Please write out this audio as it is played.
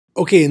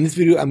Okay, in this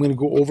video, I'm going to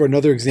go over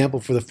another example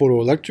for the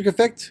photoelectric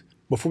effect.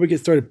 Before we get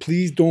started,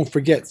 please don't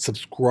forget,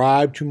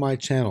 subscribe to my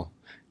channel.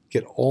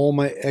 Get all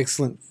my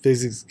excellent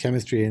physics,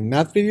 chemistry, and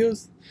math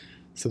videos.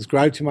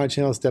 Subscribe to my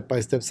channel,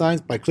 Step-by-Step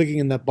Science, by clicking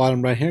in that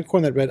bottom right-hand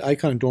corner, that red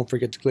icon, and don't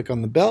forget to click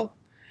on the bell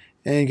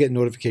and get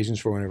notifications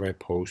for whenever I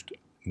post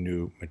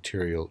new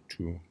material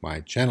to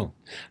my channel.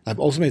 I've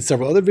also made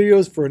several other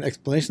videos for an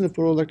explanation of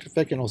the photoelectric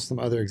effect and also some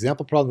other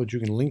example problems, which you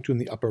can link to in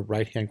the upper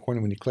right-hand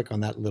corner when you click on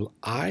that little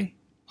eye.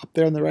 Up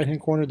there in the right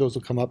hand corner, those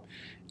will come up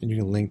and you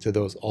can link to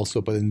those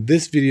also. But in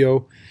this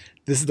video,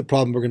 this is the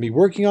problem we're going to be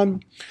working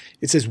on.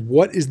 It says,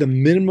 what is the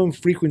minimum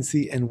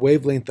frequency and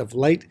wavelength of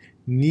light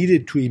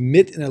needed to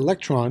emit an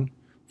electron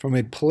from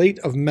a plate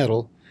of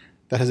metal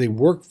that has a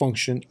work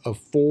function of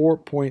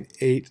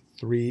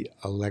 4.83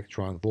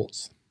 electron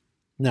volts?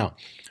 Now,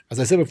 as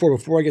I said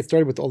before I get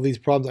started with all these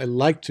problems,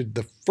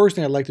 the first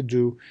thing I'd like to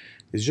do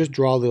is just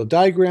draw a little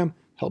diagram.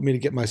 Help me to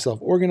get myself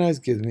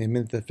organized, give me a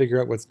minute to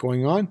figure out what's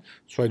going on.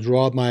 So I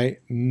draw my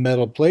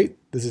metal plate.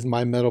 This is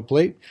my metal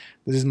plate.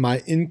 This is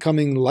my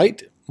incoming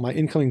light, my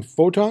incoming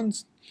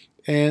photons,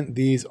 and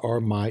these are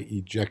my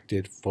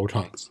ejected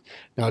photons.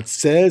 Now it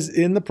says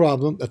in the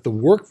problem that the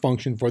work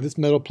function for this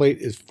metal plate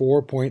is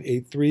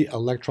 4.83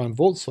 electron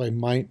volts, so I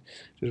might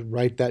just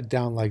write that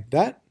down like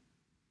that.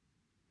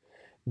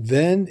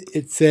 Then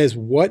it says,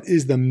 what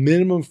is the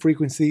minimum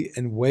frequency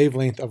and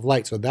wavelength of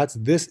light? So that's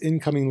this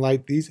incoming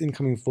light, these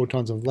incoming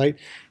photons of light,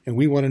 and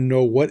we want to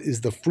know what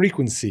is the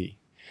frequency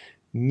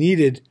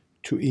needed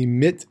to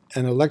emit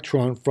an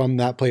electron from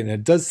that plate. And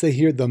it does say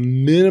here the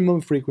minimum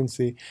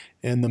frequency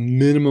and the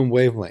minimum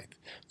wavelength.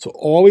 So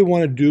all we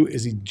want to do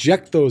is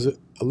eject those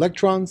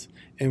electrons,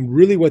 and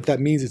really what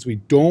that means is we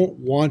don't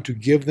want to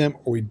give them,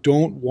 or we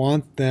don't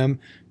want them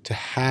to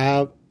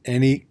have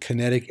any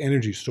kinetic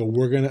energy. So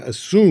we're going to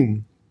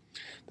assume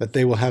that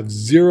they will have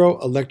 0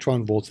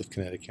 electron volts of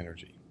kinetic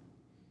energy.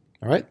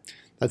 All right?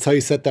 That's how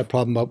you set that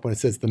problem up when it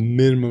says the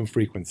minimum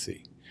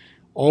frequency.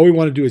 All we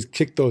want to do is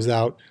kick those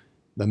out,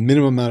 the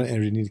minimum amount of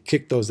energy, you need to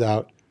kick those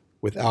out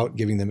without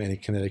giving them any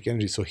kinetic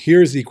energy. So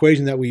here's the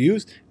equation that we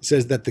use. It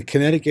says that the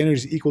kinetic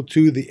energy is equal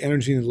to the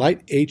energy in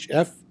light,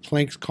 HF,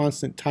 Planck's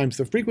constant, times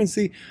the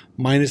frequency,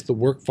 minus the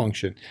work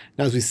function.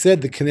 Now, as we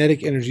said, the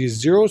kinetic energy is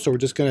 0, so we're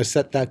just going to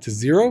set that to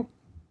 0.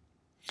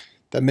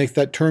 That makes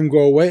that term go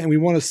away, and we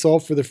want to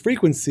solve for the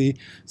frequency.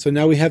 So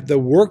now we have the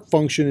work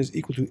function is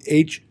equal to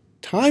h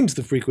times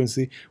the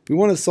frequency. We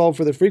want to solve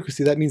for the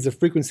frequency. That means the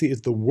frequency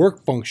is the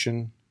work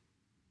function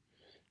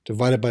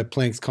divided by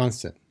Planck's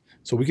constant.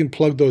 So we can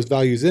plug those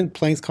values in.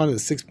 Planck's constant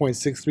is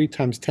 6.63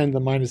 times 10 to the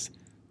minus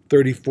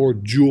 34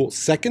 joule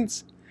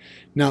seconds.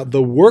 Now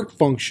the work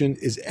function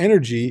is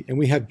energy, and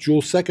we have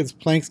joule seconds,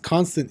 Planck's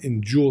constant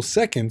in joule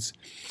seconds.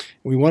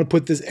 And we want to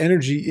put this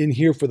energy in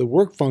here for the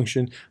work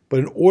function, but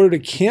in order to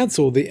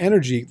cancel the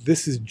energy,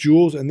 this is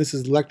joules and this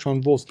is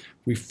electron volts,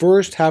 we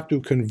first have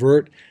to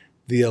convert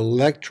the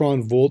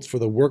electron volts for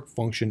the work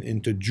function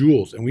into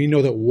joules. And we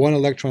know that 1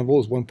 electron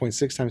volt is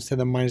 1.6 times 10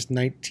 to the minus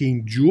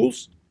 19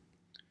 joules.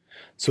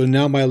 So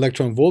now my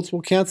electron volts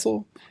will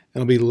cancel,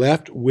 and I'll be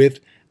left with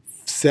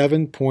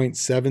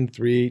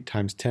 7.73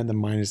 times 10 to the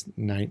minus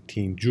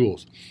 19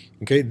 joules.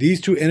 Okay, these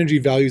two energy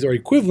values are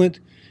equivalent.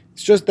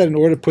 It's just that in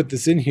order to put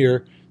this in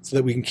here so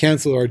that we can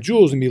cancel our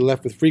joules and be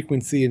left with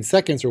frequency in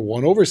seconds, or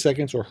 1 over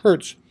seconds, or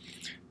hertz,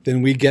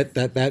 then we get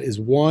that that is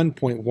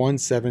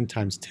 1.17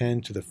 times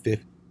 10 to the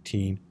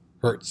 15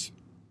 hertz.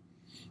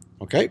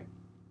 Okay,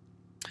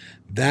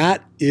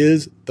 that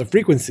is the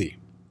frequency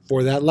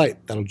for that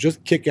light. That'll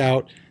just kick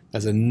out,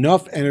 that's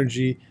enough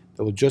energy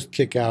that will just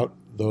kick out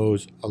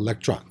those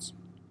electrons.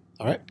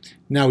 All right.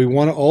 Now we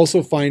want to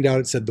also find out,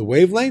 it said the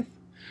wavelength.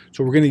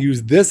 So we're going to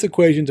use this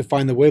equation to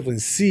find the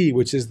wavelength. C,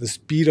 which is the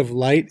speed of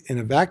light in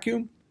a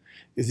vacuum,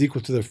 is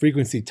equal to the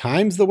frequency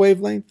times the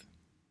wavelength.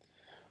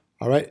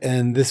 All right.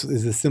 And this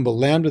is the symbol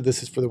lambda.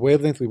 This is for the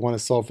wavelength. We want to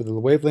solve for the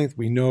wavelength.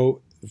 We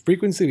know the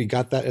frequency. We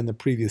got that in the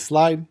previous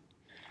slide.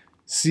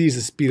 C is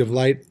the speed of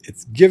light.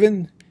 It's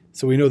given.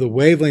 So we know the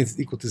wavelength is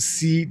equal to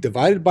C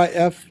divided by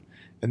F.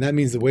 And that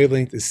means the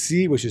wavelength is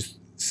C, which is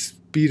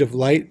speed of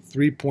light,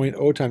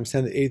 3.0 times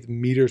 10 to the 8th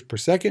meters per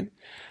second,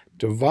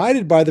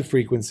 divided by the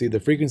frequency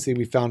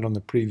we found on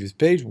the previous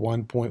page,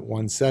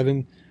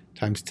 1.17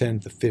 times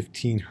 10 to the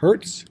 15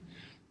 hertz.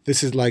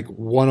 This is like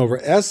 1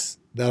 over S.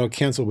 That'll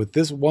cancel with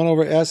this 1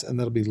 over S, and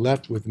that'll be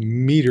left with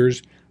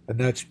meters, and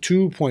that's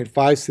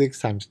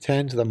 2.56 times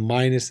 10 to the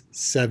minus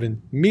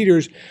 7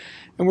 meters.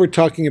 And we're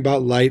talking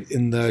about light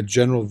in the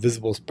general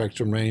visible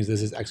spectrum range.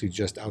 This is actually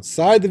just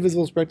outside the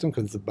visible spectrum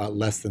because it's about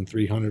less than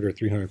 300 or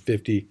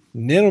 350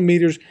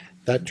 nanometers.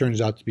 That turns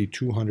out to be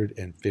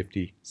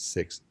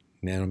 256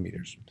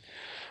 nanometers.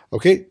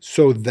 Okay,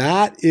 so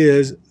that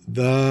is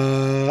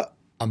the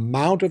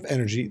amount of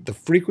energy, the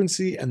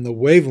frequency, and the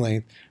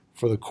wavelength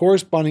for the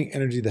corresponding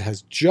energy that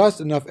has just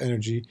enough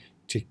energy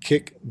to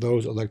kick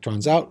those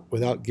electrons out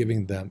without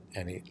giving them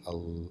any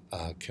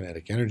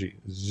kinetic energy.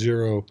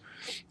 0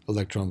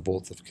 electron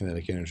volts of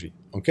kinetic energy.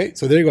 Okay,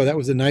 so there you go. That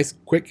was a nice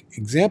quick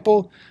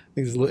example. I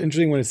think it's a little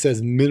interesting when it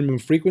says minimum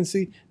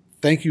frequency.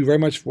 Thank you very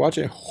much for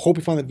watching. I hope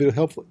you found that video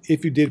helpful.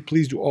 If you did,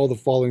 please do all the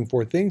following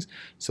 4 things.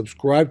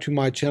 Subscribe to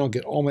my channel,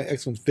 get all my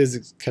excellent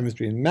physics,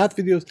 chemistry, and math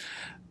videos.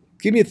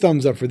 Give me a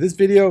thumbs up for this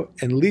video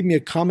and leave me a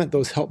comment.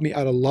 Those help me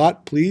out a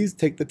lot. Please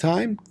take the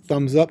time.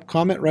 Thumbs up,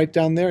 comment right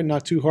down there,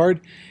 not too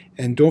hard.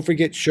 And don't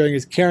forget, sharing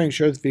is caring.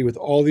 Share this video with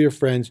all of your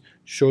friends.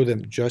 Show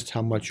them just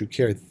how much you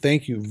care.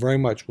 Thank you very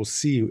much. We'll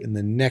see you in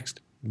the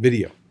next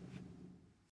video.